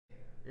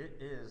It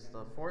is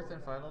the fourth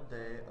and final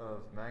day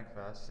of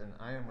Magfest, and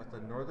I am with the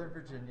Northern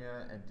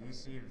Virginia and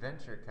DC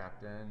Venture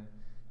Captain,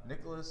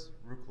 Nicholas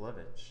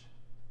Ruchlewicz.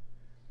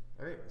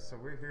 Alright, so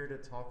we're here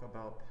to talk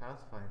about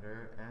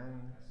Pathfinder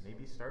and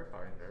maybe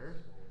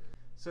Starfinder.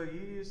 So you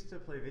used to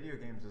play video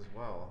games as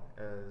well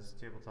as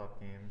tabletop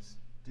games.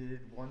 Did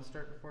one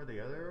start before the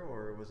other,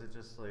 or was it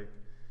just like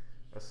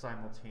a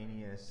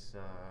simultaneous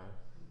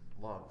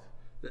love?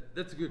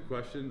 That's a good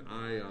question.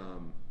 I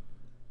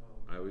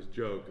always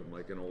joke, I'm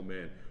like an old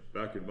man.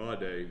 Back in my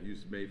day,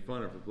 used to make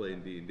fun of for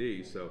playing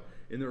D&D. So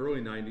in the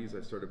early 90s,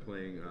 I started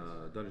playing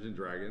Dungeons and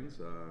Dragons,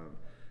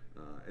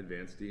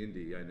 Advanced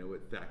D&D. I know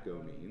what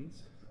THAC0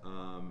 means.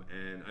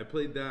 And I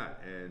played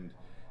that, and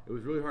it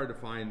was really hard to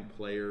find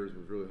players. It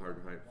was really hard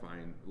to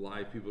find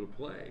live people to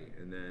play.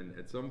 And then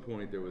at some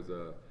point, there was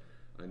a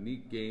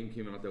neat game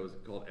came out that was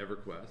called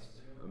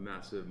EverQuest, a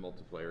massive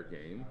multiplayer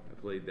game. I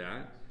played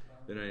that.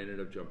 Then I ended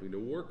up jumping to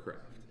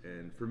Warcraft.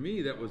 And for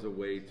me, that was a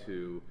way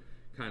to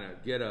kind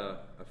of get a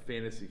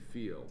fantasy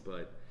feel,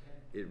 but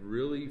it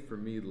really, for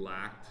me,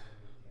 lacked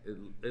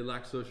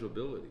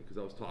sociability, because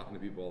I was talking to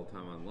people all the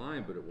time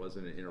online, but it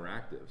wasn't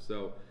interactive.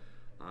 So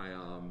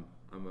I'm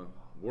a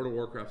World of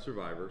Warcraft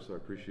survivor, so I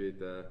appreciate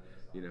the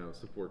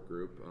support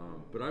group.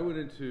 But I went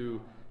into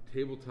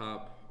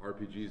tabletop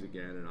RPGs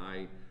again, and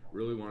I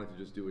really wanted to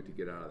just do it to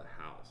get out of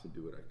the house and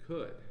do what I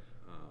could.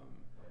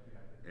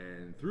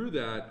 And through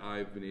that,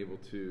 I've been able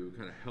to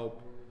kind of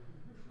help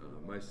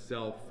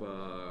myself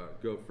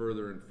go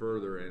further and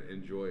further and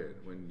enjoy it.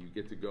 When you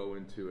get to go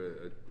into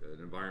an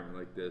environment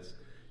like this,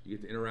 you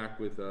get to interact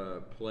with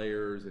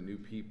players and new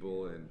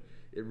people, and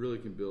it really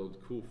can build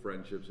cool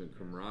friendships and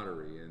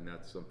camaraderie, and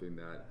that's something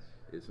that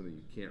is something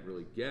you can't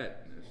really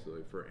get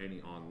necessarily for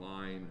any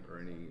online or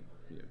any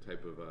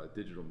type of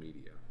digital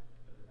media.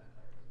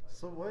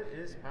 So what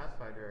is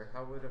Pathfinder?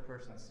 How would a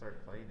person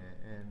start playing it,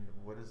 and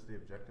what is the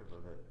objective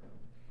of it?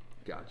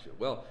 Gotcha.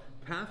 Well,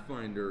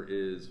 Pathfinder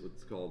is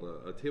what's called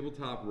a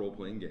tabletop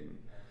role-playing game.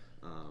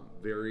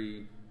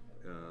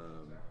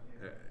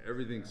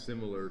 Everything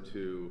similar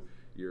to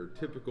your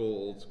typical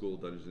old-school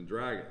Dungeons and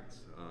Dragons.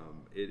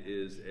 It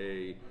is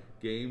a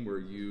game where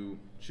you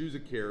choose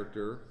a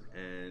character,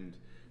 and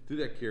through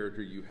that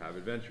character you have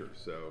adventures.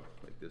 So,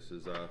 like this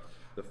is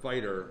the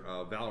fighter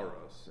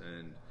Valoros,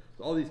 and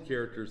all these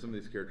characters. Some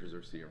of these characters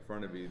are seen in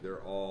front of me.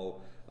 They're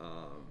all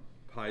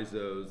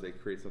Paizo's. They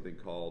create something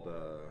called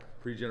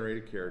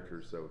pre-generated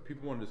characters. So if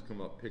people want to just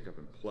come up, pick up,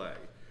 and play,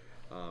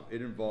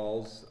 it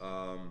involves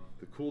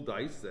the cool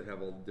dice that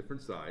have all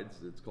different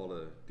sides. It's called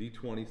a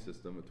D20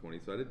 system, a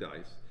 20-sided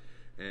dice.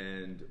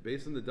 And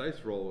based on the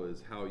dice roll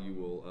is how you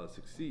will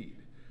succeed.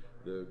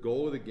 The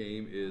goal of the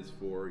game is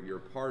for your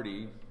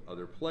party,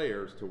 other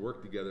players, to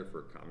work together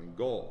for a common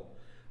goal.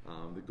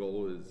 The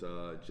goal is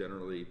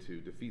generally to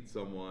defeat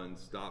someone,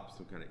 stop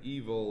some kind of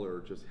evil,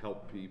 or just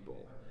help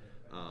people.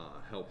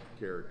 Help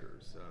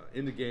characters.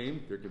 In the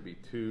game, there could be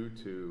 2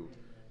 to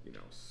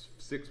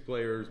 6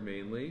 players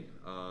mainly,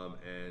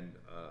 and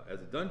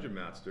as a dungeon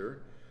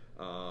master,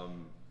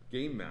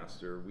 game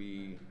master,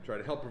 we try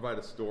to help provide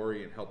a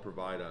story and help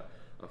provide a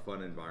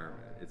fun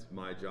environment. It's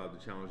my job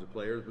to challenge the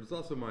players, but it's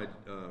also my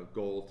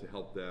goal to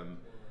help them,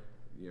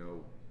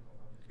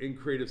 in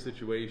creative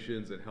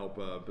situations and help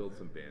build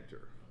some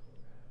banter.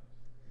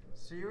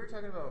 So you were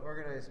talking about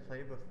organized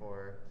play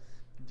before.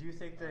 Do you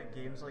think that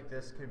games like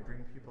this can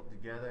bring people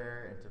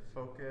together and to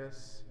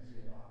focus?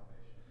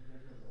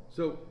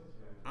 So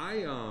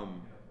I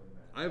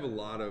have a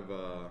lot of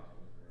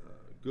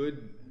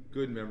good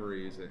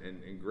memories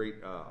and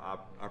great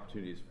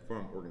opportunities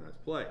from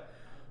organized play.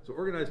 So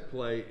organized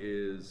play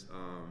is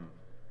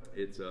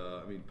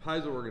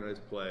Paizo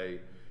organized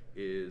play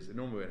is,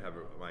 normally I'd have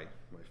my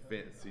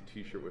fancy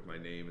T-shirt with my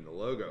name and the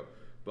logo,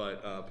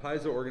 but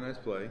Paizo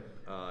organized play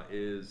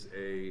is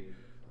a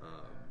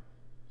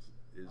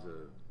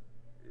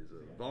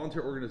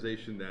volunteer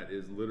organization that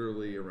is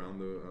literally around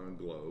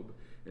the globe,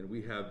 and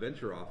we have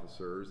venture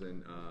officers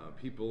and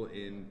people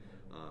in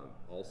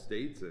all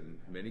states and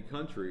many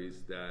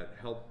countries that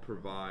help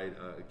provide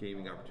a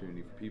gaming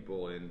opportunity for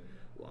people in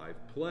live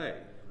play.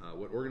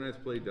 What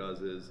organized play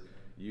does is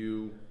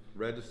you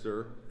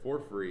register for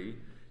free,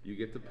 you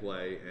get to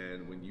play,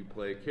 and when you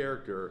play a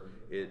character,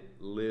 it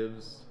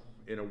lives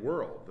in a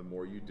world. The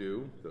more you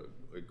do,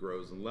 it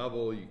grows in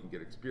level, you can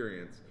get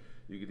experience.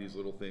 You get these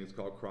little things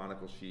called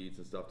chronicle sheets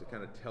and stuff to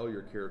kind of tell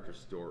your character's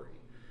story.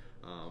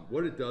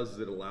 What it does is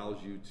it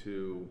allows you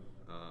to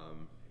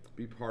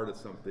be part of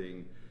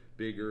something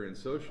bigger and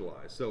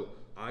socialize. So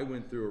I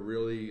went through a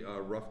really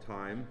rough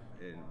time,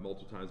 and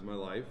multiple times in my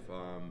life.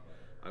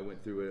 I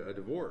went through a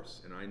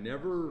divorce, and I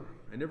never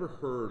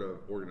heard of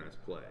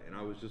organized play. And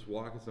I was just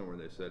walking somewhere,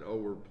 and they said, "Oh,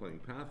 we're playing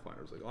Pathfinder."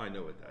 I was like, "Oh, I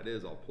know what that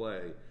is. I'll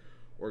play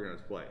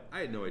organized play."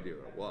 I had no idea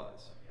what it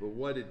was, but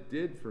what it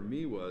did for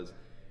me was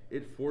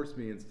it forced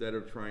me, instead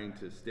of trying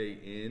to stay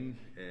in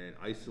and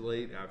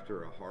isolate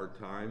after a hard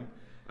time,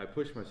 I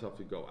pushed myself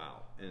to go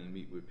out and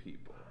meet with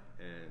people.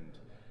 And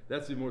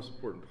that's the most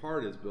important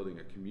part, is building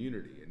a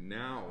community. And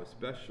now,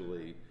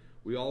 especially,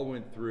 we all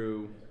went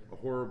through a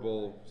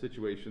horrible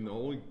situation, the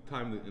only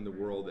time in the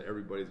world that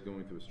everybody's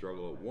going through a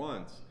struggle at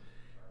once.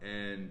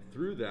 And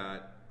through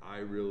that, I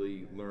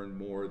really learned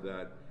more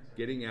that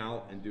getting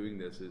out and doing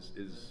this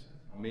is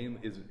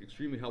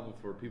extremely helpful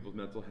for people's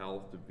mental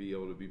health, to be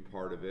able to be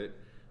part of it.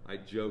 I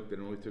joke that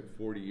it only took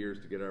 40 years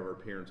to get out of our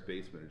parents'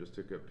 basement. It just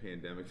took a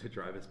pandemic to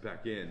drive us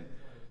back in.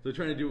 So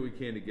trying to do what we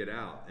can to get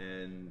out.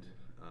 And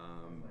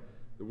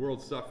the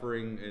world's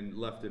suffering and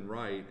left and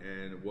right.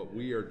 And what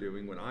we are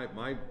doing,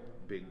 my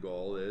big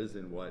goal is,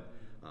 and what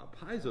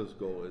Paizo's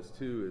goal is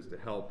too, is to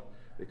help.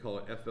 They call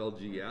it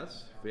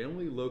FLGS,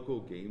 Family Local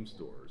Game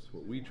Stores.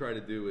 What we try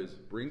to do is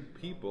bring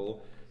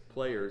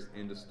players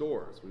into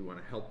stores. We want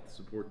to help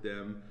support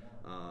them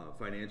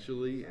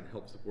financially and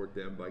help support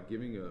them by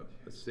giving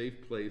a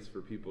safe place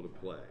for people to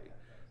play.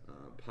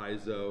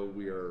 Paizo,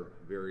 we are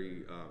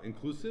very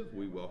inclusive.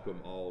 We welcome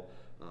all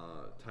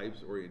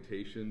types,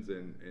 orientations,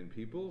 and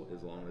people,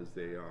 as long as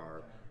they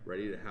are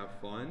ready to have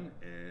fun,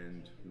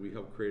 and we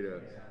help create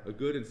a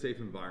good and safe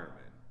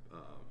environment.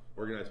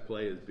 Organized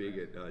play is big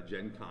at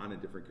Gen Con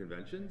and different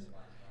conventions.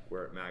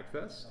 We're at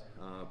Magfest.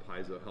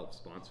 Paizo helps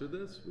sponsor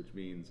this, which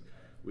means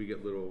we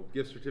get little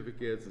gift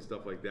certificates and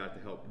stuff like that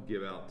to help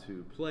give out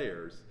to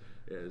players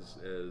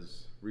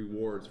as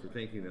rewards for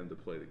thanking them to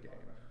play the game.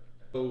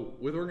 So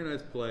with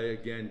organized play,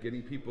 again,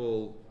 getting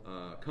people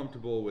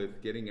comfortable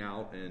with getting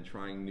out and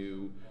trying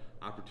new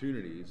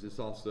opportunities. This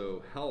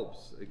also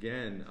helps,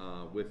 again,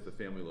 with the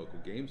Family Local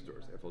Game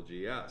Stores,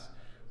 FLGS.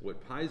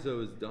 What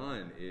Paizo has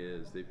done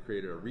is they've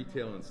created a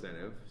retail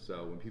incentive.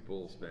 So when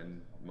people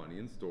spend money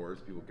in stores,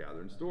 people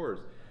gather in stores,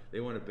 they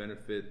want to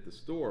benefit the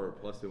store,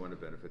 plus they want to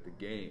benefit the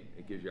game.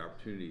 It gives you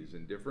opportunities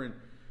and different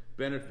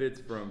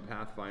benefits, from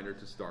Pathfinder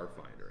to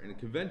Starfinder. And in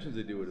conventions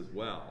they do it as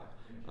well.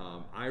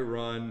 I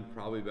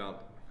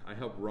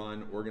help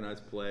run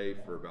organized play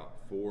for about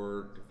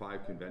 4 to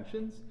 5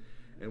 conventions.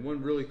 And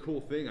one really cool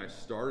thing I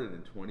started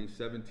in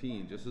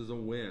 2017, just as a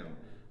whim,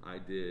 I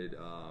did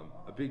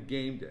a big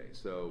game day.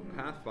 So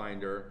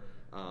Pathfinder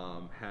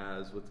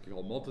has what's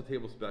called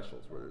multi-table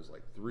specials, where there's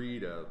like 3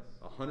 to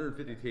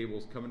 150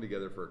 tables coming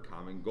together for a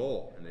common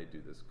goal, and they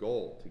do this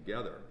goal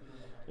together.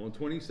 Well, in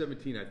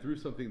 2017, I threw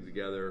something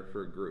together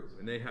for a group,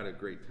 and they had a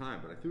great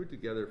time, but I threw it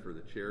together for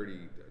the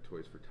charity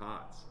Toys for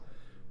Tots.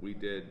 We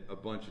did a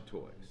bunch of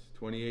toys.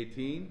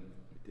 2018,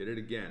 we did it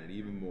again, and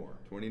even more.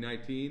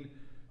 2019,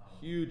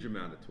 huge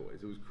amount of toys.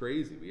 It was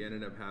crazy. We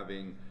ended up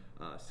having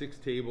 6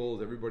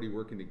 tables, everybody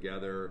working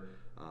together,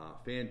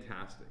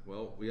 fantastic.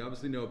 Well, we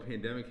obviously know a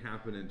pandemic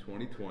happened in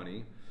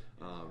 2020,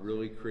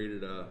 really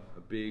created a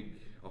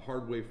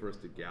hard way for us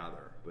to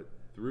gather. But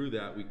through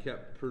that, we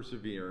kept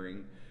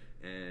persevering,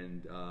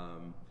 and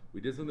we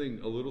did something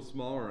a little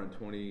smaller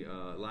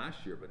on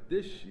last year. But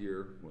this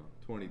year, well,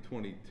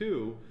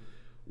 2022,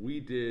 we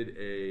did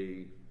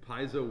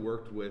Paizo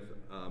worked with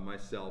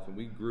myself, and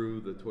we grew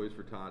the Toys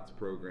for Tots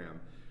program.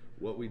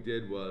 What we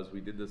did was we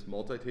did this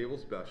multi-table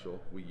special.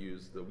 We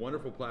used the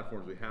wonderful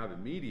platforms we have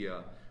in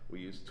media.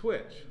 We used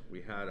Twitch.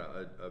 We had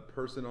a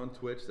person on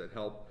Twitch that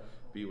helped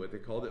be what they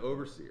call the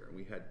overseer.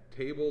 We had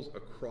tables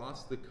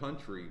across the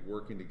country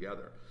working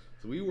together.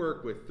 So we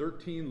work with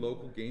 13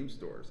 local game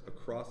stores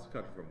across the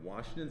country, from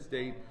Washington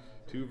State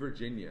to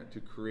Virginia, to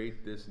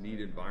create this neat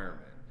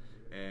environment.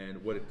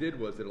 And what it did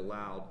was it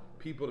allowed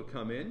people to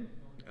come in,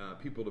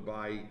 people to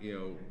buy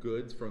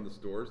goods from the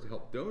stores to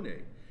help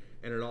donate.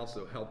 And it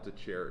also helped a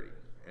charity.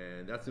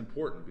 And that's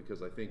important,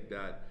 because I think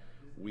that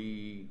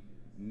we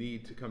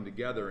need to come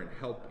together and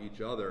help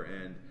each other.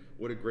 And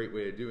what a great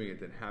way of doing it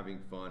than having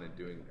fun and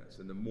doing this.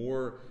 And the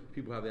more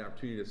people have the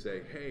opportunity to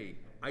say, hey,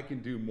 I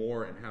can do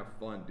more and have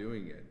fun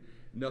doing it,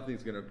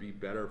 nothing's going to be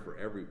better for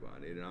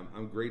everybody. And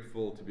I'm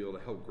grateful to be able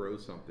to help grow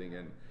something.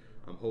 And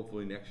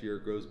hopefully next year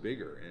it grows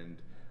bigger. And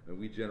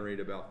we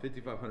generate about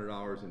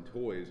 $5,500 in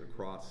toys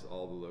across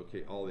all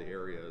the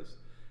areas.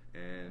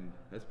 And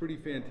that's pretty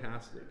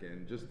fantastic.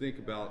 And just think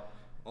about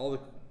all the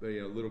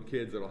little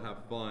kids that'll have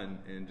fun,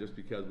 and just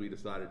because we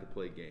decided to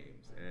play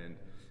games. And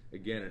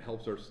again, it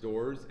helps our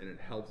stores, and it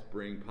helps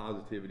bring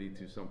positivity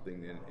to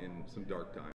something in some dark times.